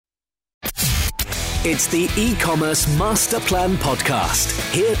It's the eCommerce Master Plan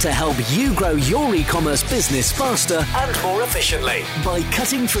Podcast. Here to help you grow your e-commerce business faster and more efficiently by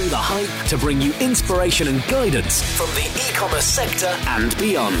cutting through the hype to bring you inspiration and guidance from the e-commerce sector and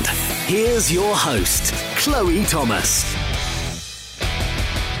beyond. Here's your host, Chloe Thomas.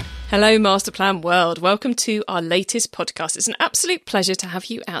 Hello, Masterplan World. Welcome to our latest podcast. It's an absolute pleasure to have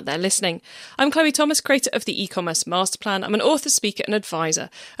you out there listening. I'm Chloe Thomas, creator of the eCommerce Masterplan. I'm an author, speaker and advisor,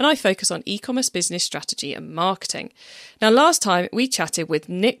 and I focus on e-commerce business strategy and marketing. Now, last time we chatted with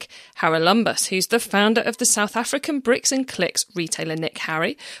Nick Haralambous, who's the founder of the South African bricks and clicks retailer Nick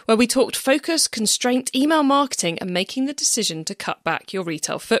Harry, where we talked focus, constraint, email marketing and making the decision to cut back your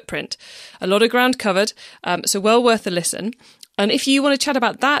retail footprint. A lot of ground covered, so well worth a listen. And if you want to chat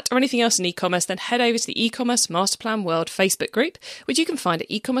about that or anything else in e-commerce, then head over to the eCommerce Masterplan World Facebook group, which you can find at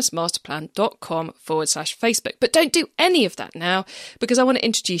ecommercemasterplan.com/Facebook. But don't do any of that now, because I want to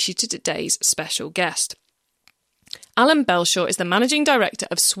introduce you to today's special guest. Alan Belshaw is the managing director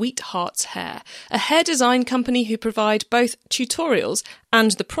of Sweethearts Hair, a hair design company who provide both tutorials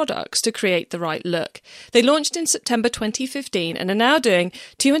and the products to create the right look. They launched in September 2015 and are now doing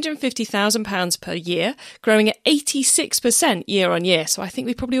 £250,000 per year, growing at 86% year on year. So I think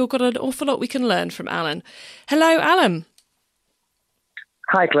we've probably all got an awful lot we can learn from Alan. Hello, Alan.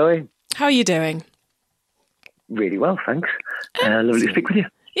 Hi, Chloe. How are you doing? Really well, thanks. Lovely to speak with you.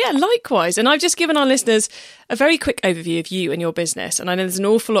 Yeah, likewise. And I've just given our listeners a very quick overview of you and your business. And I know there's an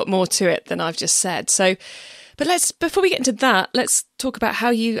awful lot more to it than I've just said. But before we get into that, let's talk about how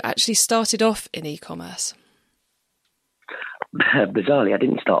you actually started off in e-commerce. Bizarrely, I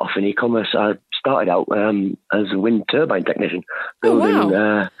didn't start off in e-commerce. I started out as a wind turbine technician,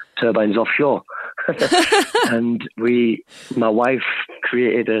 building turbines offshore. And my wife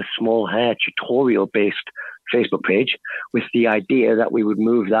created a small hair tutorial-based Facebook page with the idea that we would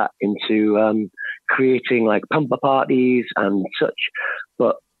move that into creating like pamper parties and such.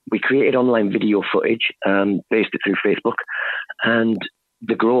 But we created online video footage, based it through Facebook, and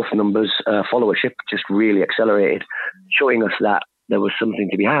the growth numbers, followership just really accelerated, showing us that there was something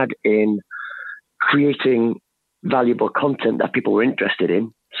to be had in creating valuable content that people were interested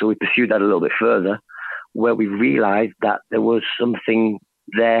in. So we pursued that a little bit further, where we realized that there was something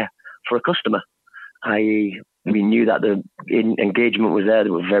there for a customer. We knew that the engagement was there.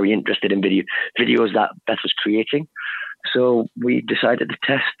 They were very interested in videos that Beth was creating. So we decided to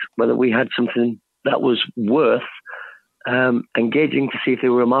test whether we had something that was worth engaging to see if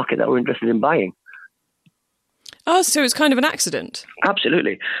there were a market that were interested in buying. Oh, so it's kind of an accident.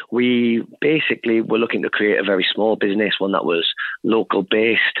 Absolutely. We basically were looking to create a very small business, one that was local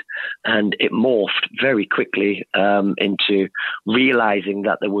based, and it morphed very quickly into realizing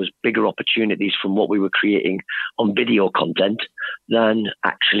that there was bigger opportunities from what we were creating on video content than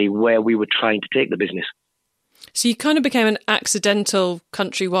actually where we were trying to take the business. So you kind of became an accidental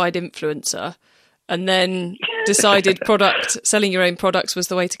countrywide influencer and then decided selling your own products was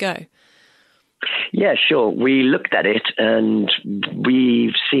the way to go. Yeah, sure. We looked at it and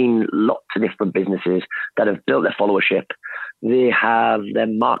we've seen lots of different businesses that have built their followership. They have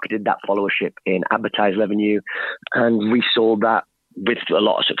then marketed that followership in advertised revenue and resold that with a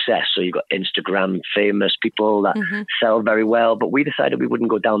lot of success. So you've got Instagram famous people that sell very well, but we decided we wouldn't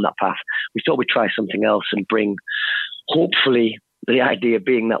go down that path. We thought we'd try something else and bring, hopefully, the idea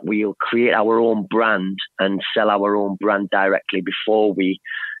being that we'll create our own brand and sell our own brand directly before we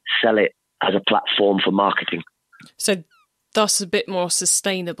sell it as a platform for marketing. So thus a bit more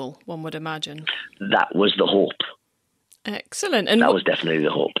sustainable, one would imagine. That was the hope. Excellent. And that was definitely the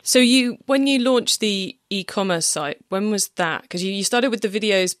hope. So when you launched the e-commerce site, when was that? Because you started with the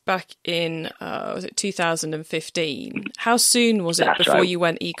videos back in, was it 2015? How soon was it before you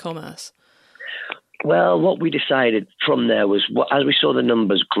went e-commerce? Well, what we decided from there was, as we saw the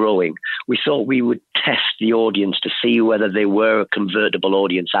numbers growing, we thought we would test the audience to see whether they were a convertible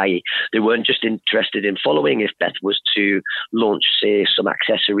audience, i.e. they weren't just interested in following. If Beth was to launch, say, some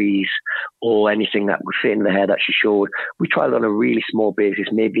accessories or anything that would fit in the hair that she showed, we tried on a really small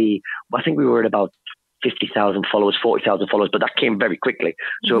basis. Maybe, I think we were at about 50,000 followers, 40,000 followers, but that came very quickly.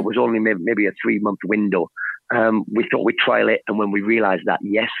 So it was only maybe a 3-month window. We thought we'd trial it, and when we realized that,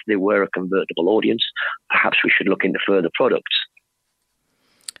 yes, they were a convertible audience, perhaps we should look into further products.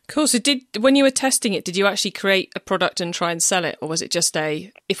 Cool. So when you were testing it, did you actually create a product and try and sell it? Or was it just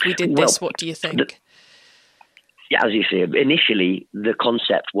if we did this, what do you think? As you say, initially the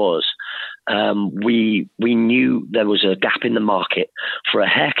concept was we knew there was a gap in the market for a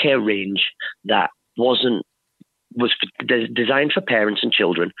hair care range that was designed for parents and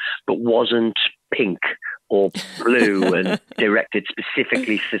children, but wasn't pink or blue and directed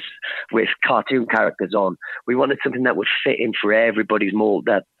specifically with cartoon characters on. We wanted something that would fit in for everybody's mold,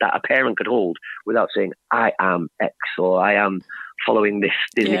 that a parent could hold without saying, I am X or I am following this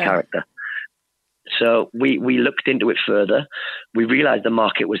Disney character. So we looked into it further. We realized the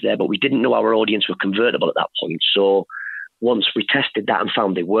market was there, but we didn't know our audience were convertible at that point. So once we tested that and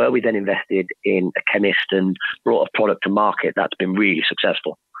found they were, we then invested in a chemist and brought a product to market that's been really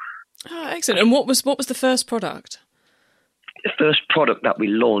successful. Oh, excellent. And what was the first product? The first product that we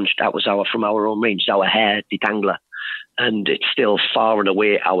launched, that was from our own range, our hair detangler. And it's still far and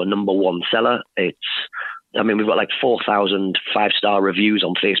away our number one seller. We've got like 4,000 5-star reviews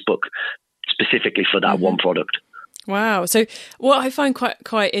on Facebook specifically for that one product. Wow. So what I find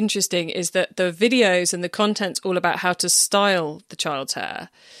quite interesting is that the videos and the content's all about how to style the child's hair,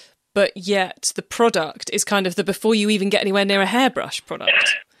 but yet the product is kind of the before you even get anywhere near a hairbrush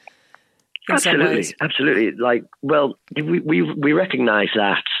product. Absolutely. Like, well, we recognize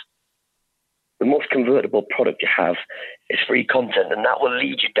that the most convertible product you have is free content, and that will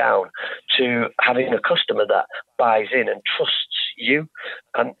lead you down to having a customer that buys in and trusts you.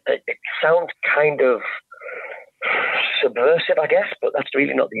 And it sounds kind of subversive, I guess, but that's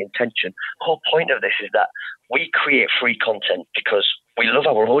really not the intention. The whole point of this is that we create free content because we love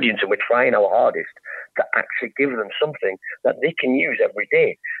our audience and we're trying our hardest to actually give them something that they can use every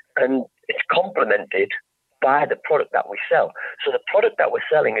day. And it's complemented by the product that we sell. So the product that we're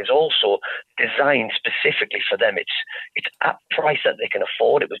selling is also designed specifically for them. It's at a price that they can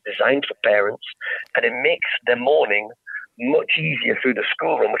afford. It was designed for parents, and it makes their morning much easier through the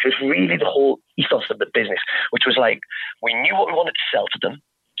schoolroom, which was really the whole ethos of the business, which was like, we knew what we wanted to sell to them.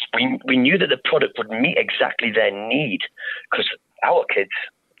 We knew that the product would meet exactly their need, because our kids,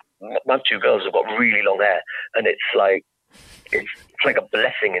 my 2 girls have got really long hair, and it's like a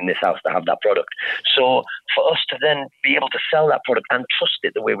blessing in this house to have that product. So for us to then be able to sell that product and trust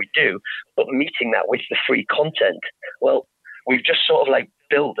it the way we do, but meeting that with the free content, well, we've just sort of like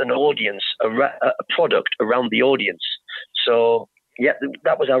built an audience, a product around the audience. So yeah,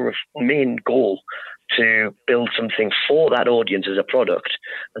 that was our main goal, to build something for that audience as a product.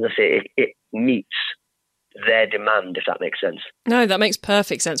 And I say it meets their demand, if that makes sense. No, that makes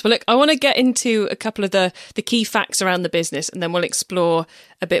perfect sense. Well, look, I want to get into a couple of the key facts around the business, and then we'll explore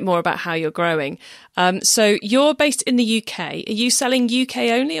a bit more about how you're growing. So you're based in the UK. Are you selling UK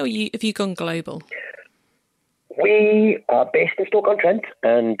only, or have you gone global? We are based in Stoke-on-Trent,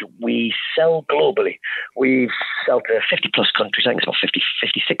 and we sell globally. We sell to 50 plus countries. I think it's about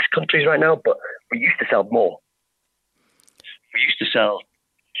 56 countries right now, but we used to sell more. We used to sell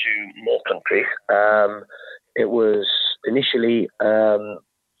to more countries. It was initially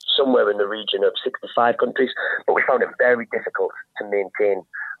somewhere in the region of 65 countries, but we found it very difficult to maintain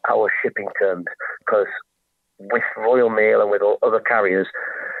our shipping terms, because with Royal Mail and with other carriers,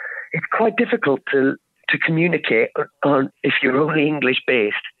 it's quite difficult to communicate on if you're only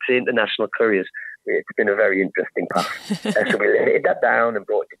English-based to international couriers. It's been a very interesting path. So we limited that down and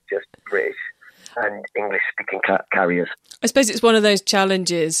brought it to just British and English-speaking carriers. I suppose it's one of those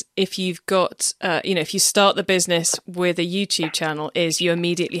challenges if you've got, if you start the business with a YouTube channel, is you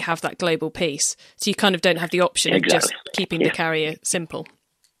immediately have that global piece. So you kind of don't have the option of just keeping the carrier simple.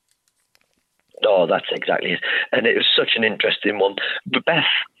 Oh, that's exactly it. And it was such an interesting one. But Beth,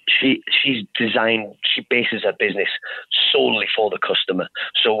 she bases her business solely for the customer.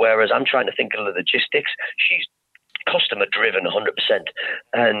 So whereas I'm trying to think of the logistics, she's customer driven 100%.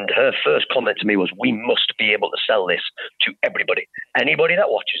 And her first comment to me was, we must be able to sell this to everybody. Anybody that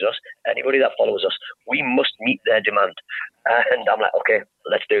watches us, anybody that follows us, we must meet their demand. And I'm like, okay,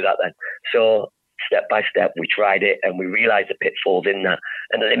 let's do that then. So step by step, we tried it, and we realized the pitfalls in that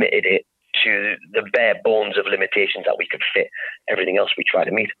and limited it to the bare bones of limitations that we could fit. Everything else we try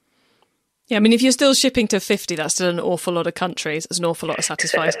to meet. Yeah, I mean, if you're still shipping to 50, that's still an awful lot of countries. There's an awful lot of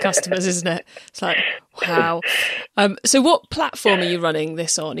satisfied customers, isn't it? It's like, wow. So what platform are you running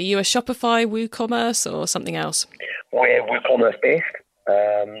this on? Are you a Shopify, WooCommerce, or something else? We're WooCommerce based.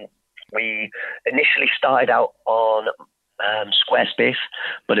 We initially started out on Squarespace,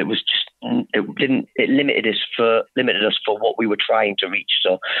 but it was just it limited us for what we were trying to reach.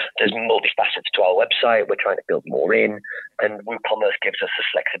 So there's multifacets to our website. We're trying to build more in, and WooCommerce gives us the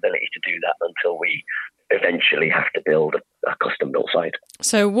flexibility to do that until we eventually have to build a custom built site.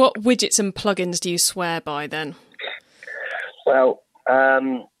 So what widgets and plugins do you swear by then? Well,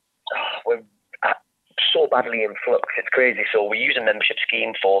 we're so badly in flux, it's crazy. So we use a membership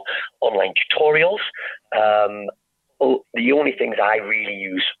scheme for online tutorials. The only things I really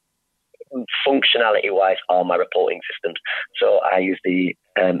use functionality-wise are my reporting systems. So I use the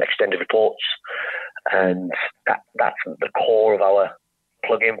extended reports, and that's the core of our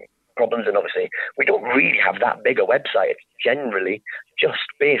plugin problems. And obviously, we don't really have that big a website. It's generally just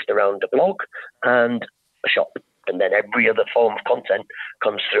based around a blog and a shop. And then every other form of content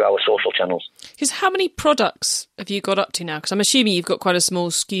comes through our social channels. Because how many products have you got up to now? Because I'm assuming you've got quite a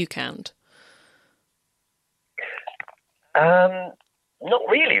small SKU count. Not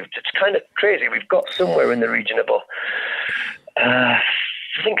really. It's kind of crazy. We've got somewhere in the region of, I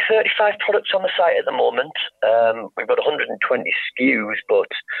think 35 products on the site at the moment. We've got 120 SKUs,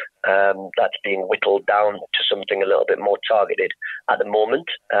 but that's being whittled down to something a little bit more targeted at the moment.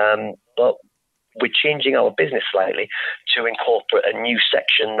 But we're changing our business slightly to incorporate a new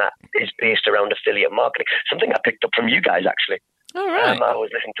section that is based around affiliate marketing, something I picked up from you guys, actually. All right. I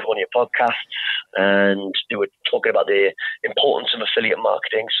was listening to one of your podcasts and they were talking about the importance of affiliate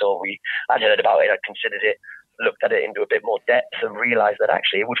marketing. So I'd heard about it, I'd considered it, looked at it into a bit more depth and realised that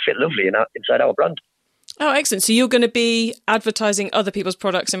actually it would fit lovely inside our brand. Oh, excellent. So you're going to be advertising other people's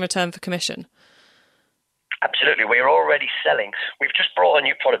products in return for commission? Absolutely. We're already selling. We've just brought a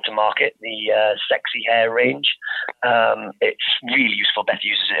new product to market, the Sexy Hair range. It's really useful. Beth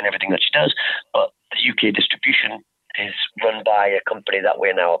uses it in everything that she does. But the UK distribution is run by a company that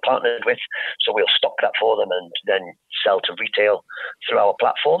we're now partnered with. So we'll stock that for them and then sell to retail through our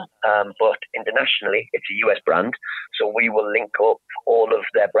platform. But internationally, it's a US brand. So we will link up all of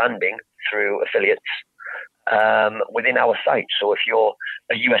their branding through affiliates within our site. So if you're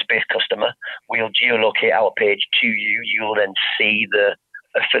a US-based customer, we'll geolocate our page to you. You'll then see the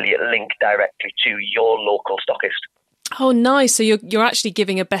affiliate link directly to your local stockist. Oh, nice. So you're actually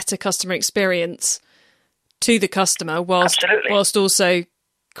giving a better customer experience to the customer whilst also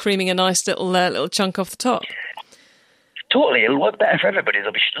creaming a nice little chunk off the top. Totally. It'll work better for everybody.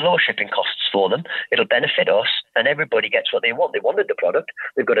 There'll be lower shipping costs for them. It'll benefit us and everybody gets what they want. They wanted the product.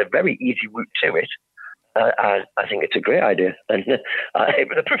 They've got a very easy route to it. I think it's a great idea. And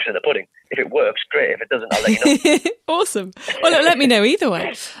the proof's in the pudding. If it works, great. If it doesn't, I'll let you know. Awesome. Well, let me know either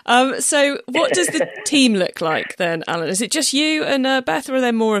way. So what does the team look like then, Alan? Is it just you and Beth, or are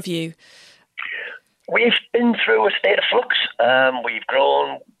there more of you? We've been through a state of flux. We've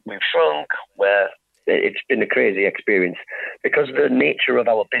grown, we've shrunk, it's been a crazy experience. Because the nature of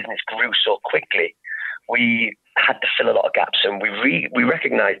our business grew so quickly, we had to fill a lot of gaps, and we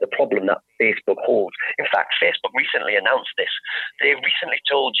recognized the problem that Facebook holds. In fact, Facebook recently announced this. They recently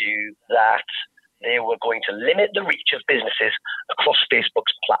told you that they were going to limit the reach of businesses across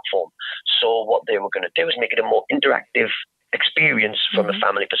Facebook's platform. So what they were going to do is make it a more interactive experience from a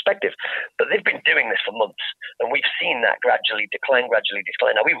family perspective. But they've been doing this for months, and we've seen that gradually decline.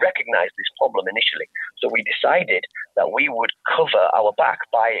 Now, we recognized this problem initially, so we decided that we would cover our back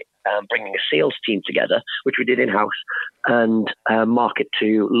by bringing a sales team together, which we did in-house, and market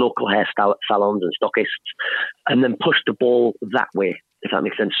to local hair salons and stockists, and then push the ball that way, if that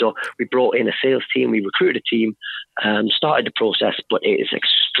makes sense. So we brought in a sales team, we recruited a team, started the process, but it is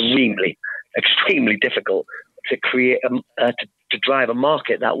extremely, extremely difficult to create to drive a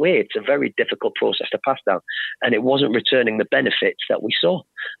market that way. It's a very difficult process to pass down, and it wasn't returning the benefits that we saw.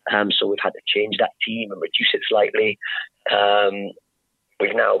 So we've had to change that team and reduce it slightly.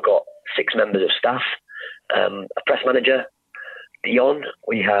 We've now got 6 members of staff, a press manager, Dion.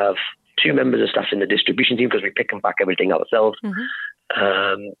 We have 2 members of staff in the distribution team because we pick and pack everything ourselves.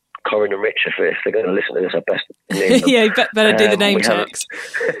 Corinne and Rich, if they're going to listen to this, I best name them. Yeah, you better do the name checks.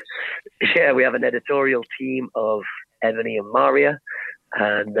 Yeah, we have an editorial team of Ebony and Maria,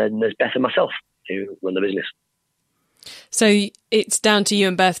 and then there's Beth and myself who run the business. So it's down to you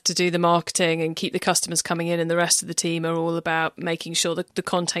and Beth to do the marketing and keep the customers coming in, and the rest of the team are all about making sure that the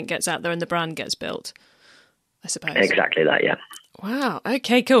content gets out there and the brand gets built, I suppose. Exactly that, yeah. Wow.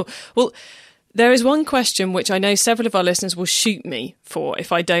 Okay, cool. Well, there is one question which I know several of our listeners will shoot me for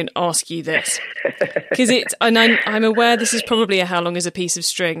if I don't ask you this. Because I'm aware this is probably a how long is a piece of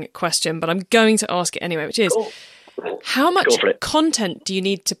string question, but I'm going to ask it anyway, which is, how much content do you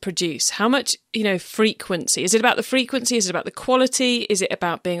need to produce? How much, frequency? Is it about the frequency? Is it about the quality? Is it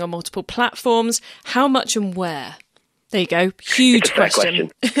about being on multiple platforms? How much and where? There you go. Huge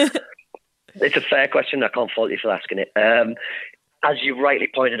question. It's a fair question. I can't fault you for asking it. As you rightly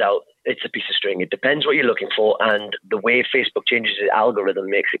pointed out, it's a piece of string. It depends what you're looking for, and the way Facebook changes its algorithm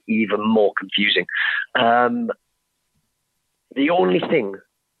makes it even more confusing. The only thing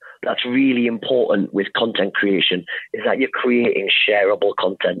that's really important with content creation is that you're creating shareable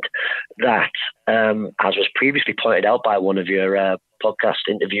content that, as was previously pointed out by one of your podcast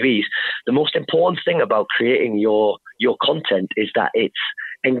interviewees, the most important thing about creating your content is that it's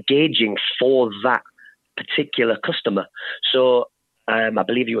engaging for that particular customer. So I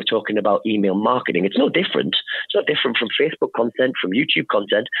believe you were talking about email marketing. It's no different. It's not different from Facebook content, from YouTube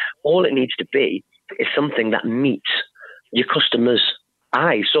content. All it needs to be is something that meets your customer's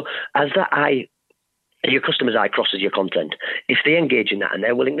eye. So as your customer's eye crosses your content, if they engage in that and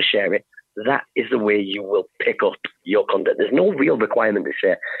they're willing to share it, that is the way you will pick up your content. There's no real requirement to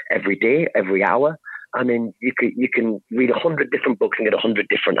share every day, every hour. I mean, you can read 100 different books and get 100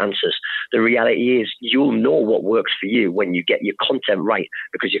 different answers. The reality is you'll know what works for you when you get your content right,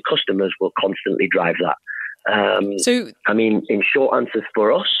 because your customers will constantly drive that. In short answers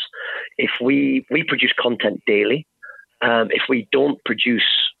for us, if we produce content daily, if we don't produce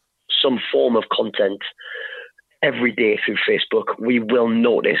some form of content every day through Facebook, we will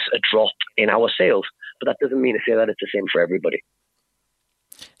notice a drop in our sales. But that doesn't mean to say that it's the same for everybody.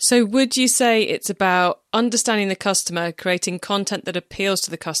 So would you say it's about understanding the customer, creating content that appeals to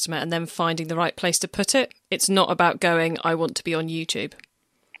the customer, and then finding the right place to put it? It's not about going, I want to be on YouTube.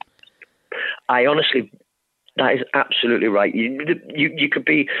 That is absolutely right. You could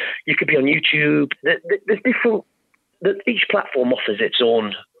be on YouTube. There's different. Each platform offers its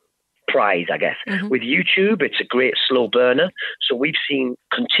own prize, I guess. Mm-hmm. With YouTube, it's a great slow burner. So we've seen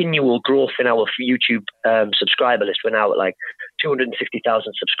continual growth in our YouTube subscriber list. We're now at like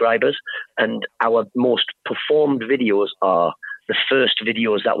 250,000 subscribers, and our most performed videos are the first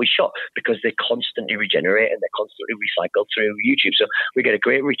videos that we shot, because they constantly regenerate and they're constantly recycled through YouTube. So we get a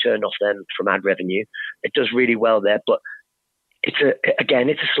great return off them from ad revenue. It does really well there, but it's a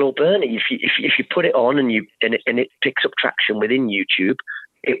slow burner. If you put it on and it picks up traction within YouTube,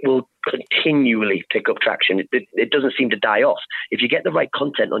 it will continually pick up traction. It doesn't seem to die off. If you get the right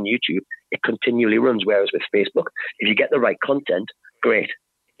content on YouTube, it continually runs. Whereas with Facebook, if you get the right content, great.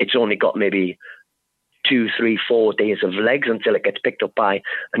 It's only got maybe 2, 3, 4 days of legs until it gets picked up by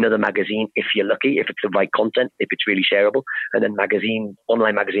another magazine, if you're lucky, if it's the right content, if it's really shareable. And then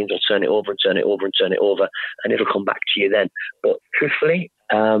online magazines will turn it over and turn it over and turn it over, and it'll come back to you then. But truthfully,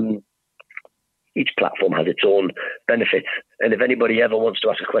 each platform has its own benefits. And if anybody ever wants to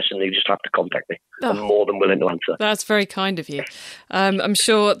ask a question, they just have to contact me. I'm more than willing to answer. That's very kind of you. I'm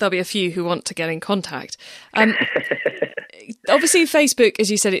sure there'll be a few who want to get in contact. Obviously, Facebook, as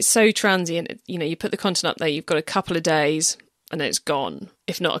you said, it's so transient. You know, you put the content up there, you've got a couple of days and then it's gone,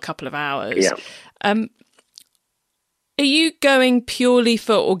 if not a couple of hours. Yeah. Are you going purely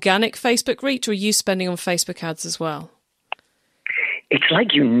for organic Facebook reach, or are you spending on Facebook ads as well? It's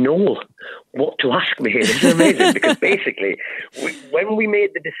like you know what to ask me here. It's amazing because basically, when we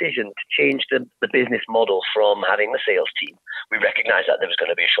made the decision to change the business model from having the sales team, we recognized that there was going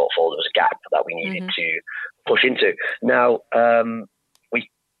to be a shortfall, there was a gap that we needed to push into. Now,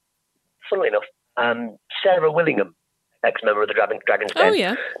 funnily enough, Sarah Willingham, ex-member of the Dragon's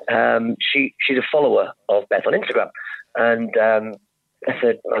Den, she's a follower of Beth on Instagram. And I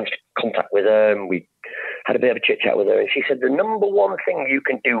said, I'm in contact with her, and we had a bit of a chit-chat with her, and she said the number one thing you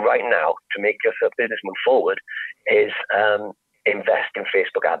can do right now to make your business move forward is invest in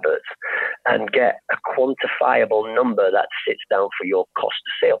Facebook adverts and get a quantifiable number that sits down for your cost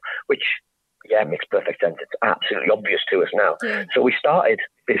of sale, which, makes perfect sense. It's absolutely obvious to us now. Yeah. So we started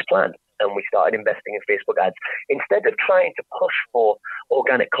this plan, and we started investing in Facebook ads. Instead of trying to push for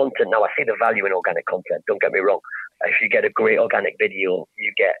organic content, now I see the value in organic content, don't get me wrong. If you get a great organic video,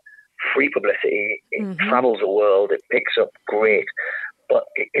 you get free publicity, it travels the world, it picks up great, but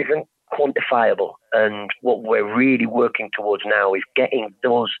it isn't quantifiable. And what we're really working towards now is getting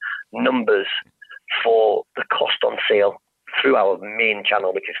those numbers for the cost on sale through our main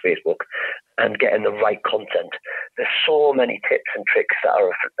channel, which is Facebook, and getting the right content. There's so many tips and tricks that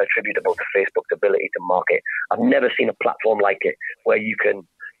are attributable to Facebook's ability to market. I've never seen a platform like it where you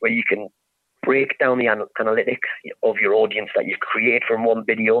can break down the analytics of your audience that you've created from one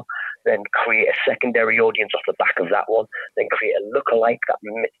video, then create a secondary audience off the back of that one, then create a lookalike that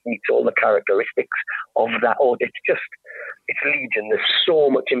meets all the characteristics of that audience. It's legion. There's so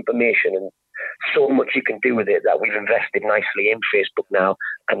much information and so much you can do with it that we've invested nicely in Facebook now,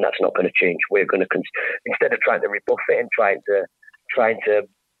 and that's not going to change. We're going to, instead of trying to rebuff it and trying to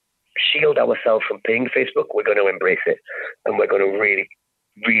shield ourselves from paying Facebook, we're going to embrace it, and we're going to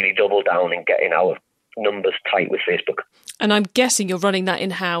really double down in getting our numbers tight with Facebook. And I'm guessing you're running that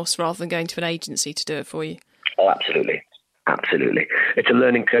in-house rather than going to an agency to do it for you. Oh, absolutely. Absolutely. It's a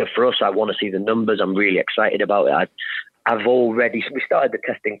learning curve for us. I want to see the numbers. I'm really excited about it. We started the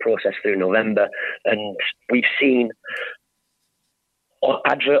testing process through November, and we've seen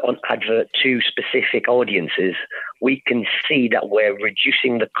advert on advert to specific audiences, we can see that we're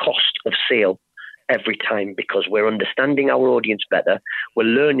reducing the cost of sale every time because we're understanding our audience better. We're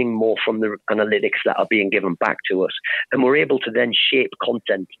learning more from the analytics that are being given back to us. And we're able to then shape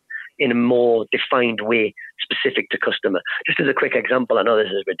content in a more defined way specific to customer. Just as a quick example, I know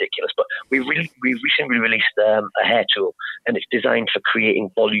this is ridiculous, but we recently released a hair tool, and it's designed for creating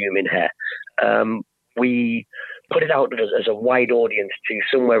volume in hair. We put it out as a wide audience to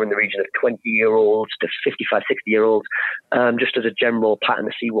somewhere in the region of 20-year-olds to 55, 60-year-olds, just as a general pattern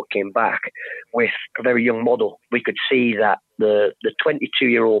to see what came back. With a very young model, we could see that the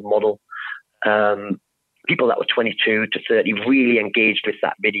 22-year-old model, people that were 22 to 30 really engaged with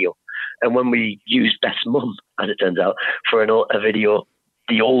that video. And when we used Beth's mum, as it turns out, for a video,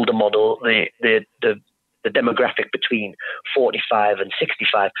 the older model, the demographic between 45 and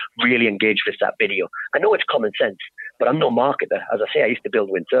 65 really engaged with that video. I know it's common sense, but I'm no marketer. As I say, I used to build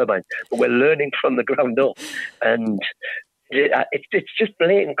wind turbines, but we're learning from the ground up. And it's just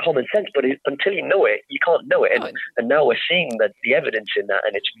blatant common sense, but until you know it, you can't know it. And now we're seeing the evidence in that,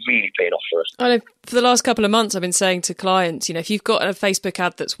 and it's really paying off for us. I know for the last couple of months, I've been saying to clients, if you've got a Facebook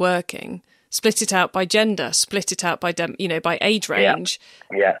ad that's working, split it out by gender, split it out by by age range,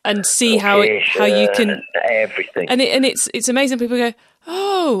 and see how you can everything. And it's amazing. People go,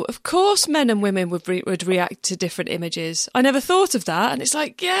 oh, of course, men and women would react to different images. I never thought of that, and it's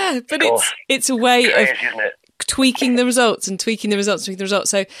like, yeah, but it's a way of tweaking the results and tweaking the results.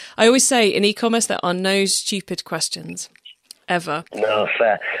 So I always say in e-commerce there are no stupid questions ever. No,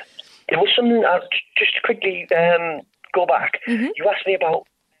 fair. There was something. Just to quickly go back. Mm-hmm. You asked me about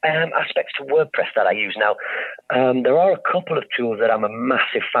aspects to WordPress that I use now. There are a couple of tools that I'm a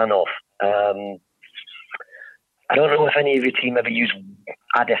massive fan of. I don't know if any of your team ever use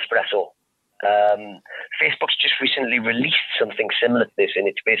Adespresso. Facebook's just recently released something similar to this in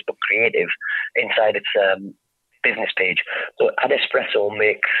its Facebook Creative inside its business page. So Adespresso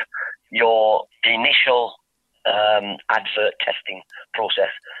makes the initial advert testing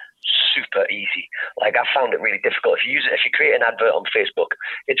process super easy. Like, I found it really difficult. If you create an advert on Facebook,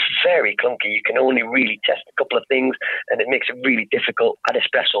 it's very clunky. You can only really test a couple of things, and it makes it really difficult.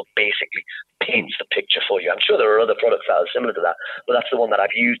 Adespresso basically paints the picture for you. I'm sure there are other products that are similar to that, but that's the one that I've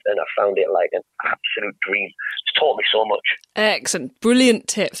used, and I found it like an absolute dream. It's taught me so much. Excellent. Brilliant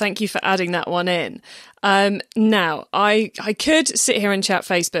tip. Thank you for adding that one in. Now, I could sit here and chat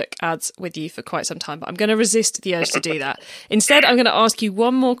Facebook ads with you for quite some time, but I'm going to resist the urge to do that. Instead, I'm going to ask you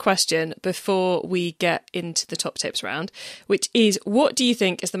one more question before we get into the top tips round, which is, what do you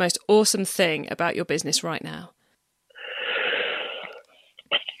think is the most awesome thing about your business right now?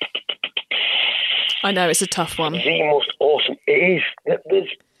 I know it's a tough one. The most awesome, it is.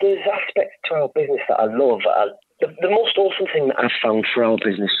 There's aspects to our business that I love. The most awesome thing that I've found for our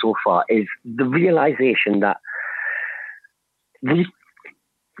business so far is the realization that we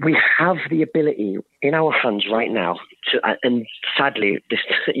have the ability in our hands right now to, and sadly,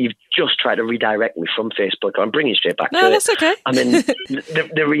 you've just tried to redirect me from Facebook. I'm bringing you straight back to it. No, that's okay. I mean,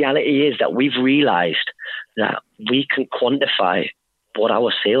 the reality is that we've realized that we can quantify what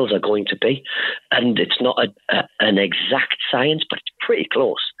our sales are going to be. And it's not an exact science, but it's pretty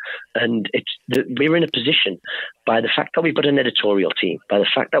close. And we're in a position, by the fact that we've got an editorial team, by the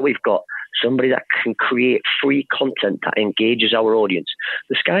fact that we've got somebody that can create free content that engages our audience,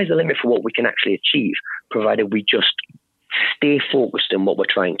 the sky's the limit for what we can actually achieve, provided we just stay focused on what we're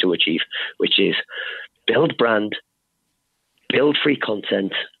trying to achieve, which is build brand, build free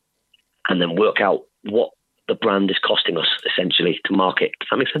content, and then work out what the brand is costing us essentially to market. Does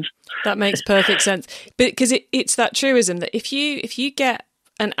that make sense? That makes perfect sense. Because it's that truism that if you get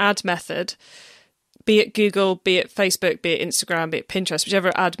an ad method, be it Google, be it Facebook, be it Instagram, be it Pinterest,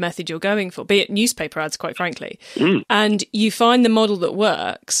 whichever ad method you're going for, be it newspaper ads, quite frankly, and you find the model that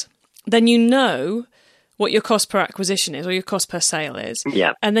works, then you know what your cost per acquisition is or your cost per sale is.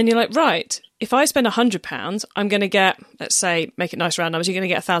 Yeah. And then you're like, right, if I spend £100, I'm going to get, let's say, make it nice round numbers, you're going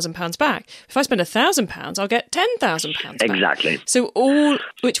to get £1,000 back. If I spend £1,000, I'll get £10,000 back. Exactly. So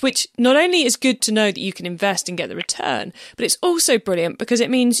which not only is good to know that you can invest and get the return, but it's also brilliant because it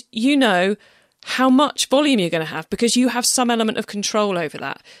means you know how much volume you're going to have because you have some element of control over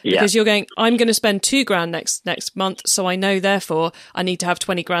that. Yeah. Because you're going, I'm going to spend £2,000 next month, so I know therefore I need to have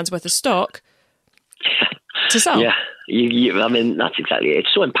 20 grand's worth of stock to sell. Yeah, I mean, that's exactly it.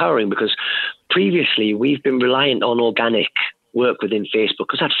 It's so empowering because previously we've been reliant on organic work within Facebook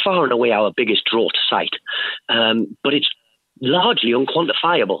because that's far and away our biggest draw to site. But it's largely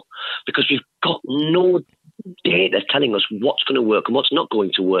unquantifiable because we've got no data telling us what's going to work and what's not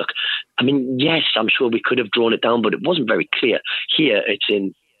going to work. I mean, yes, I'm sure we could have drawn it down, but it wasn't very clear. Here, it's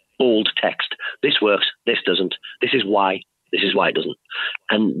in bold text. This works, this doesn't. This is why. This is why it doesn't.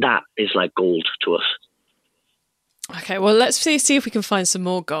 And that is like gold to us. Okay, well, let's see if we can find some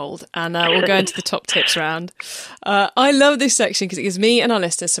more gold, and we'll go into the top tips round. I love this section because it gives me and our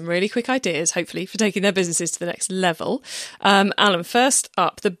listeners some really quick ideas, hopefully, for taking their businesses to the next level. Alan, first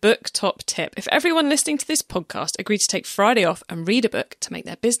up, the book top tip. If everyone listening to this podcast agreed to take Friday off and read a book to make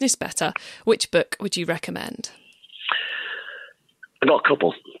their business better, which book would you recommend? I got a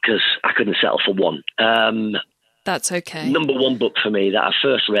couple because I couldn't settle for one. That's okay. Number one book for me that I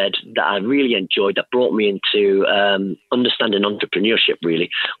first read that I really enjoyed, that brought me into understanding entrepreneurship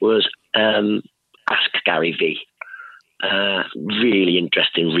really, was Ask Gary V. Really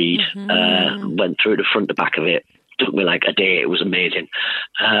interesting read. Went through the front to back of it. Took me like a day. It was amazing.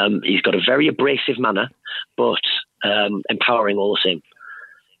 He's got a very abrasive manner, but empowering all the same.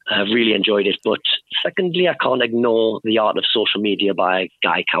 I've really enjoyed it. But secondly, I can't ignore The Art of Social Media by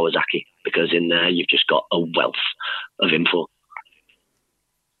Guy Kawasaki, because in there you've just got a wealth of info.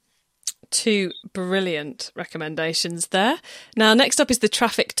 Two brilliant recommendations there. Now, next up is the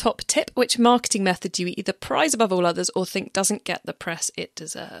traffic top tip. Which marketing method do you either prize above all others or think doesn't get the press it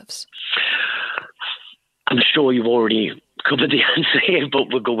deserves? I'm sure you've already covered the answer here, but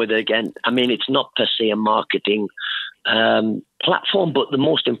we'll go with it again. I mean, it's not per se a marketing platform, but the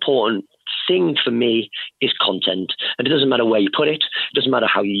most important thing for me is content. And it doesn't matter where you put it, it doesn't matter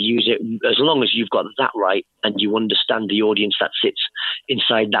how you use it, as long as you've got that right and you understand the audience that sits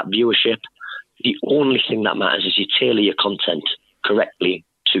inside that viewership. The only thing that matters is you tailor your content correctly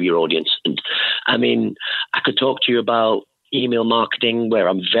to your audience. And I mean, I could talk to you about email marketing, where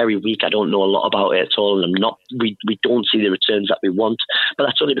I'm very weak. I don't know a lot about it at all, and we don't see the returns that we want. But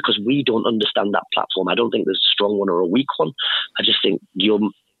that's only because we don't understand that platform. I don't think there's a strong one or a weak one. I just think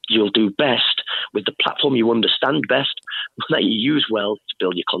you'll do best with the platform you understand best, that you use well, to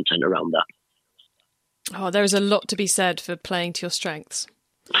build your content around that. Oh, there is a lot to be said for playing to your strengths.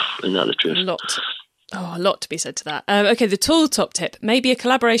 Isn't that the truth? A lot to be said to that. Okay, the tool top tip. Maybe a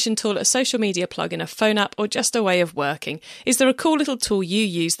collaboration tool, a social media plugin, a phone app, or just a way of working. Is there a cool little tool you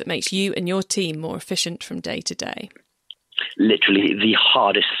use that makes you and your team more efficient from day to day? Literally, the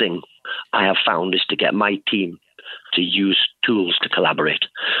hardest thing I have found is to get my team to use tools to collaborate.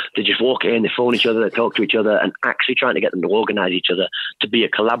 They just walk in, they phone each other, they talk to each other, and actually trying to get them to organize each other to be a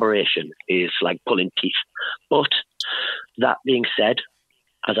collaboration is like pulling teeth. But that being said,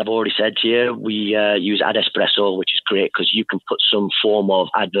 as I've already said to you, we use Ad Espresso, which is great because you can put some form of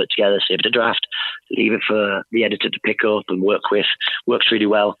advert together, save it a draft, leave it for the editor to pick up and work with. Works really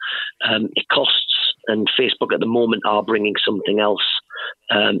well. It costs, and Facebook at the moment are bringing something else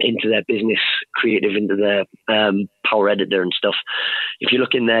into their business creative, into their Power Editor and stuff. If you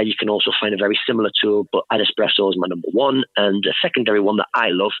look in there, you can also find a very similar tool, but Ad Espresso is my number one, and a secondary one that I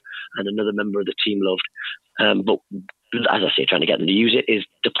love and another member of the team loved. But as I say, trying to get them to use it is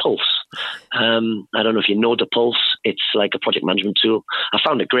Depulse. I don't know if you know Depulse. It's like a project management tool. I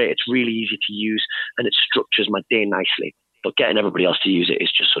found it great. It's really easy to use and it structures my day nicely. But getting everybody else to use it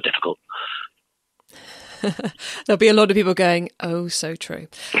is just so difficult. There'll be a lot of people going, oh, so true.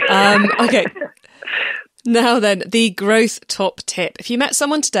 Okay. Now then, the growth top tip. If you met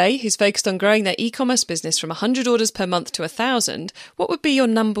someone today who's focused on growing their e-commerce business from 100 orders per month to 1,000, what would be your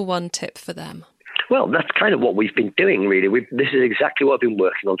number one tip for them? Well, that's kind of what we've been doing, really. This is exactly what I've been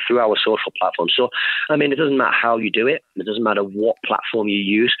working on through our social platforms. So, I mean, it doesn't matter how you do it. It doesn't matter what platform you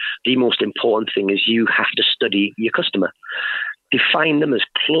use. The most important thing is you have to study your customer. Define them as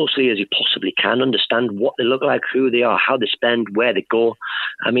closely as you possibly can. Understand what they look like, who they are, how they spend, where they go.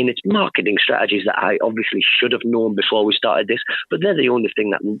 I mean, it's marketing strategies that I obviously should have known before we started this, but they're the only thing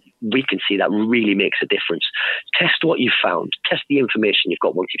that we can see that really makes a difference. Test what you've found. Test the information you've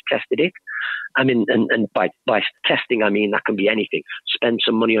got once you've tested it. I mean, and by testing, I mean, that can be anything. Spend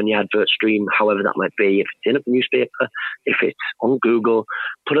some money on your advert stream, however that might be. If it's in a newspaper, if it's on Google,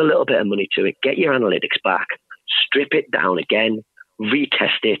 put a little bit of money to it. Get your analytics back. Strip it down again,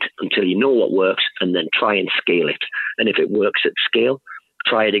 retest it until you know what works, and then try and scale it. And if it works at scale,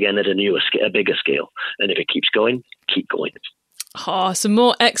 try it again at a bigger scale. And if it keeps going, keep going. Oh, some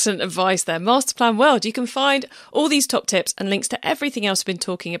more excellent advice there. Masterplan World. You can find all these top tips and links to everything else we've been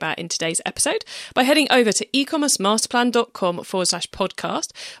talking about in today's episode by heading over to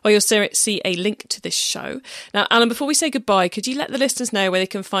ecommercemasterplan.com/podcast, where you'll see a link to this show. Now, Alan, before we say goodbye, could you let the listeners know where they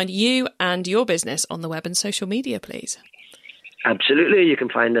can find you and your business on the web and social media, please? Absolutely. You can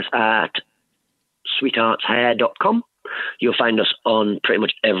find us at sweetheartshair.com. You'll find us on pretty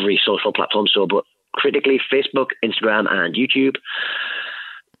much every social platform, but critically Facebook, Instagram, and YouTube.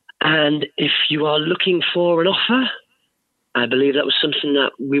 And if you are looking for an offer, I believe that was something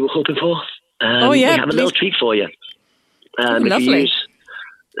that we were hoping for. We have a little treat for you. Lovely.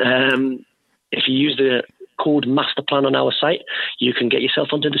 If you use the code Masterplan on our site, you can get yourself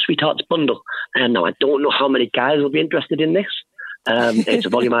onto the Sweethearts bundle. And now I don't know how many guys will be interested in this. It's a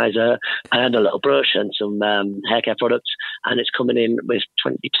volumizer and a little brush and some hair care products, and it's coming in with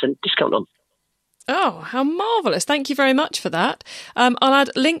 20% discount on. Oh, how marvellous. Thank you very much for that. I'll add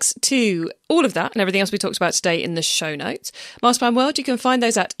links to all of that and everything else we talked about today in the show notes. Masterplan World, you can find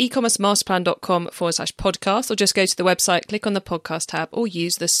those at ecommercemasterplan.com/podcast, or just go to the website, click on the podcast tab, or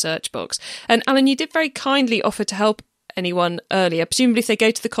use the search box. And Alan, you did very kindly offer to help anyone earlier. Presumably if they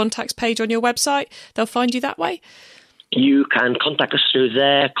go to the contacts page on your website, they'll find you that way? You can contact us through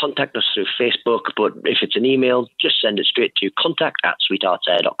there, contact us through Facebook, but if it's an email, just send it straight to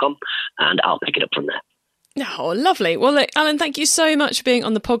contact@sweetheartsair.com and I'll pick it up from there. Oh, lovely. Well, look, Alan, thank you so much for being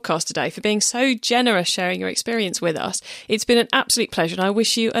on the podcast today, for being so generous sharing your experience with us. It's been an absolute pleasure, and I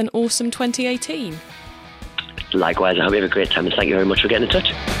wish you an awesome 2018. Likewise, I hope you have a great time, and thank you very much for getting in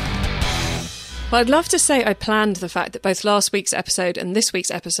touch. Well, I'd love to say I planned the fact that both last week's episode and this week's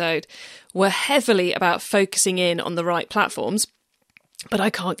episode were heavily about focusing in on the right platforms, but I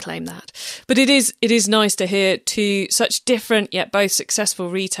can't claim that. But it is nice to hear two such different yet both successful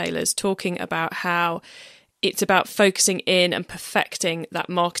retailers talking about how it's about focusing in and perfecting that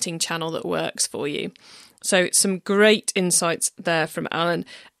marketing channel that works for you. So some great insights there from Alan.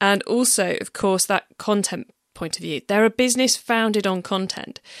 And also, of course, that content point of view. They're a business founded on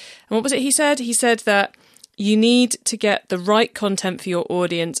content. And what was it he said? He said that you need to get the right content for your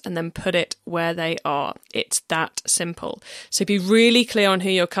audience and then put it where they are. It's that simple. So be really clear on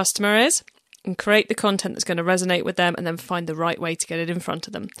who your customer is and create the content that's going to resonate with them, and then find the right way to get it in front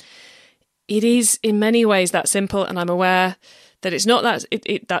of them. It is in many ways that simple, and I'm aware that it's not that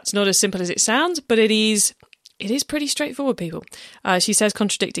that's not as simple as it sounds, but it is pretty straightforward, people. She says,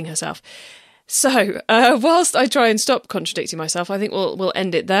 contradicting herself. So, whilst I try and stop contradicting myself, I think we'll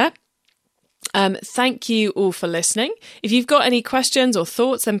end it there. Thank you all for listening. If you've got any questions or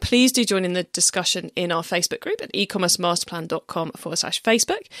thoughts, then please do join in the discussion in our Facebook group at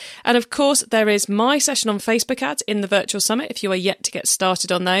ecommercemasterplan.com/Facebook. And of course, there is my session on Facebook ads in the virtual summit if you are yet to get started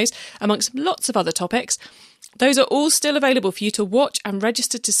on those, amongst lots of other topics. Those are all still available for you to watch and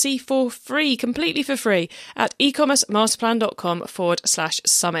register to see for free, completely for free, at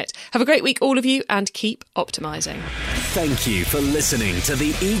ecommercemasterplan.com/summit. Have a great week, all of you, and keep optimizing. Thank you for listening to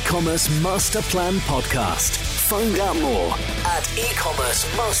the eCommerce Master Plan podcast. Find out more at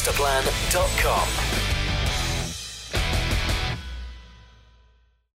ecommercemasterplan.com.